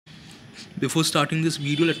Before starting this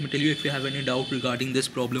video, let me tell you, if you have any doubt regarding this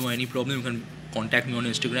problem or any problem, you can contact me on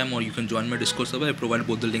Instagram or you can join my Discord server. I provide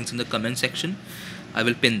both the links in the comment section. I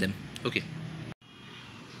will pin them. Okay.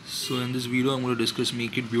 So in this video, I'm going to discuss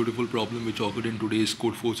Make It Beautiful problem which occurred in today's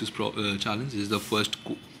CODEFORCES challenge. This is the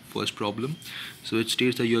first problem. So it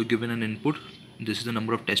states that you are given an input. This is the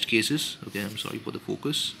number of test cases. Okay, I'm sorry for the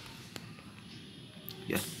focus.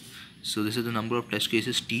 Yeah. So this is the number of test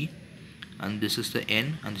cases T, and this is the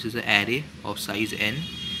n, and this is the array of size n.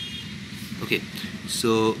 Okay,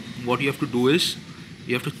 so what you have to do is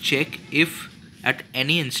you have to check if at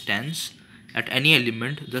any instance, at any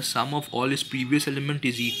element, the sum of all its previous element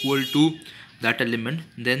is equal to that element,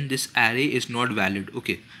 then this array is not valid.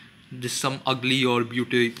 Okay, this some ugly or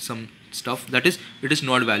beauty some stuff, that is, it is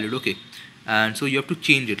not valid. Okay, and so you have to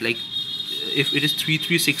change it. Like if it is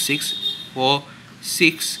 3366 for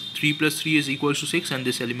 6, 3 plus 3 is equals to 6, and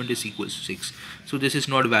this element is equals to 6, so this is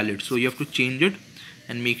not valid. So you have to change it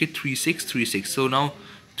and make it 3636. So now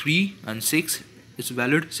 3 and 6 is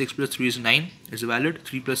valid, 6 plus 3 is 9 is valid,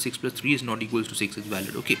 3 plus 6 plus 3 is not equals to 6 is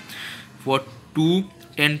valid. Okay, for 2,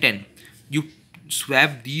 10, 10, you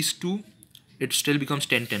swap these two, it still becomes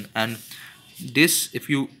 10, 10, and this, if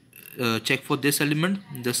you check for this element,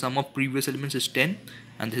 the sum of previous elements is 10,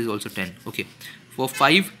 and this is also 10. Okay, for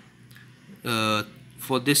 5,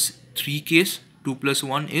 for this 3 case, 2 plus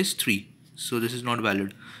 1 is 3, so this is not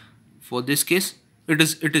valid. For this case, it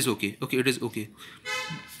is okay. Okay, it is okay.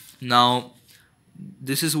 Now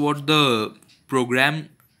this is what the program,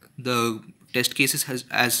 the test cases has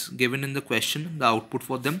as given in the question, the output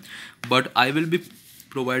for them, but I will be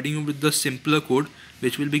providing you with the simpler code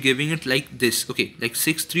which will be giving it like this. Okay, like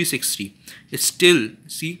 6363, it's still,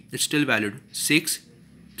 see, it's still valid. 6,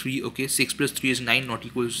 3, okay, 6 plus 3 is 9, not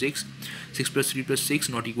equals to 6. 6 plus 3 plus 6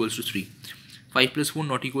 not equals to 3. 5 plus 4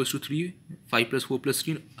 not equals to 3. 5 plus 4 plus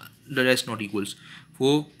 3, the rest not equals.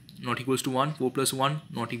 4 not equals to 1. 4 plus 1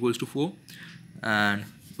 not equals to 4. And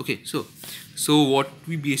okay, so what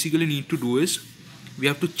we basically need to do is we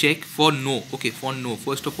have to check for no. Okay, for no,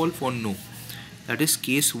 first of all, for no, that is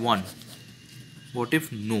case 1. What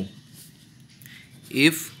if no?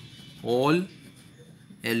 If all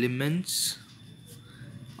elements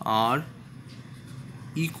are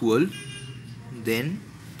equal, then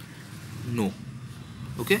no.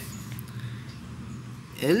 Okay,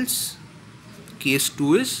 else case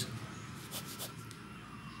 2 is,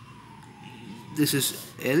 this is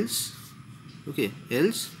else. Okay,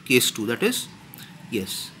 else case 2, that is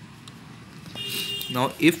yes.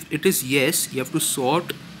 Now if it is yes, you have to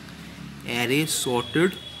sort array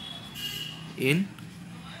sorted in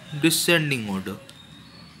descending order.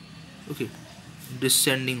 Okay,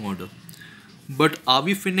 descending order. But are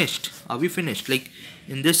we finished? Are we finished? Like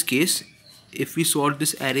in this case, if we sort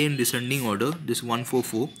this array in descending order, this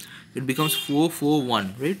 144, it becomes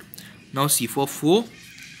 441, right? Now see, for 4,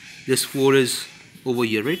 this 4 is over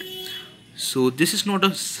here, right? So this is not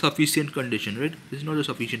a sufficient condition, right? This is not a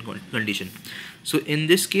sufficient condition. So in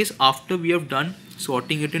this case, after we have done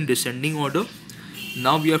sorting it in descending order,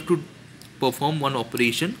 now we have to perform one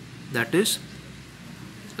operation, that is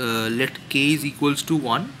let k is equals to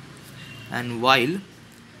 1, and while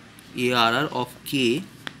ARR of k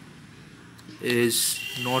is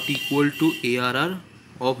not equal to ARR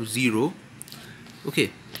of 0,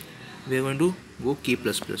 okay, we are going to go k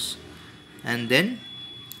plus plus, and then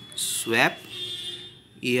swap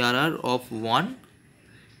ARR of 1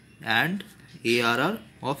 and ARR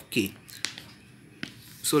of k.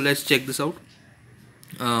 So let's check this out.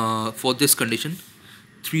 For this condition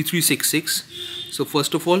 3366, so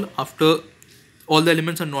first of all, after all the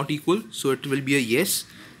elements are not equal, so it will be a yes,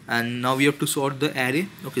 and now we have to sort the array.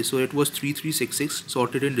 Okay, so it was 3366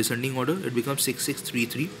 sorted in descending order, it becomes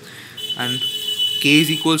 6633, and k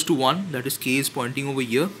is equals to 1, that is k is pointing over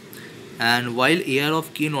here, and while AR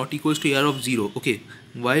of k not equals to AR of 0, okay,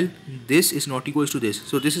 while this is not equals to this,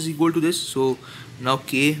 so this is equal to this, so now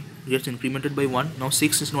k gets incremented by 1. Now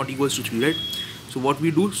 6 is not equals to 3, right? So what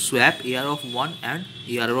we do, swap AR of 1 and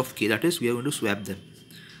AR of k, that is we are going to swap them.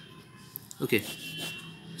 Okay,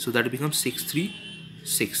 so that becomes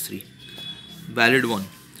 6363, valid one.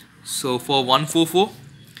 So for 144,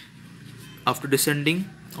 after descending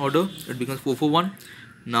order, it becomes 441.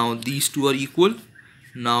 Now these two are equal.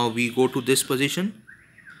 Now we go to this position,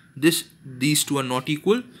 these two are not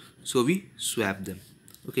equal, so we swap them.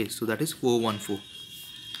 Okay, so that is 414.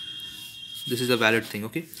 This is a valid thing.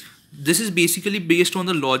 Okay, this is basically based on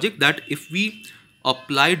the logic that if we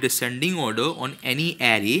apply descending order on any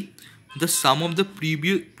array, the sum of the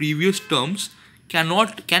previous terms can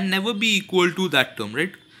never be equal to that term,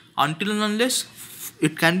 right? Until and unless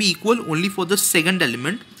it can be equal only for the second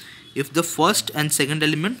element. if the first and second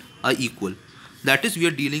element are equal. That is, we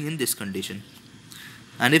are dealing in this condition.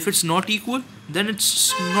 And if it's not equal, then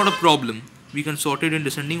it's not a problem. We can sort it in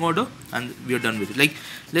descending order and we are done with it. Like,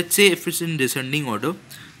 let's say if it's in descending order,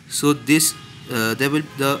 so this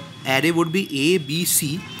the array would be A, B,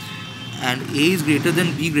 C, and A is greater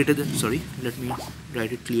than B greater than, sorry, let me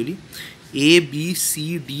write it clearly, A, B,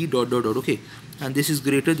 C, D, dot, dot, dot, okay, and this is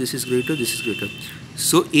greater, this is greater, this is greater.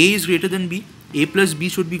 So A is greater than B, A plus B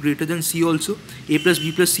should be greater than C also, A plus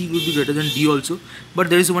B plus C would be greater than D also, but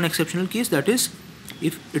there is one exceptional case, that is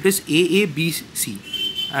if it is A, B, C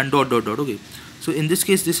and dot, dot, dot, okay. So in this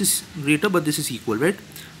case this is greater but this is equal, right?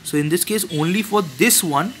 So in this case only for this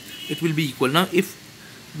one it will be equal. Now if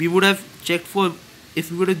we would have checked for, if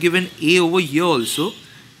we would have given A over here also,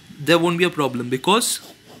 there won't be a problem,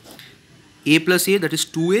 because A plus A, that is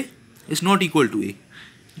 2A, is not equal to A.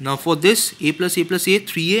 Now for this, A plus A plus A,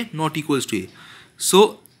 3A not equals to A.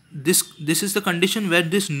 So this is the condition where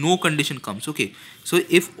this no condition comes, okay. So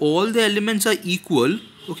if all the elements are equal,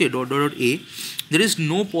 okay, dot, dot, dot, A, there is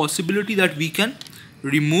no possibility that we can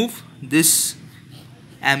remove this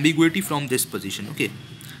ambiguity from this position, okay.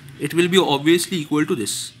 It will be obviously equal to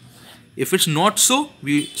this. If it's not so,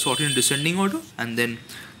 we sort it in descending order and then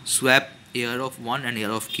swap AR of 1 and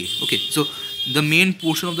AR of k. Okay, so the main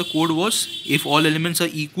portion of the code was, if all elements are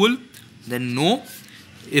equal, then no.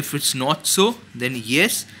 If it's not so, then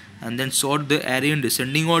yes, and then sort the array in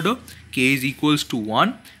descending order. K is equals to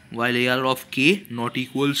 1, while AR of k not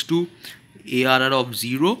equals to ARR of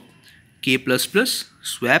 0, k plus plus,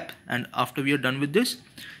 swap, and after we are done with this,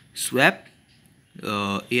 swap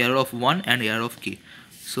AR of 1 and AR of k.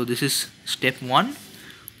 So this is step 1,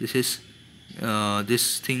 this is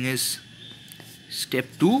this thing is step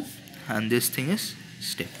 2, and this thing is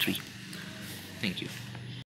step 3. Thank you.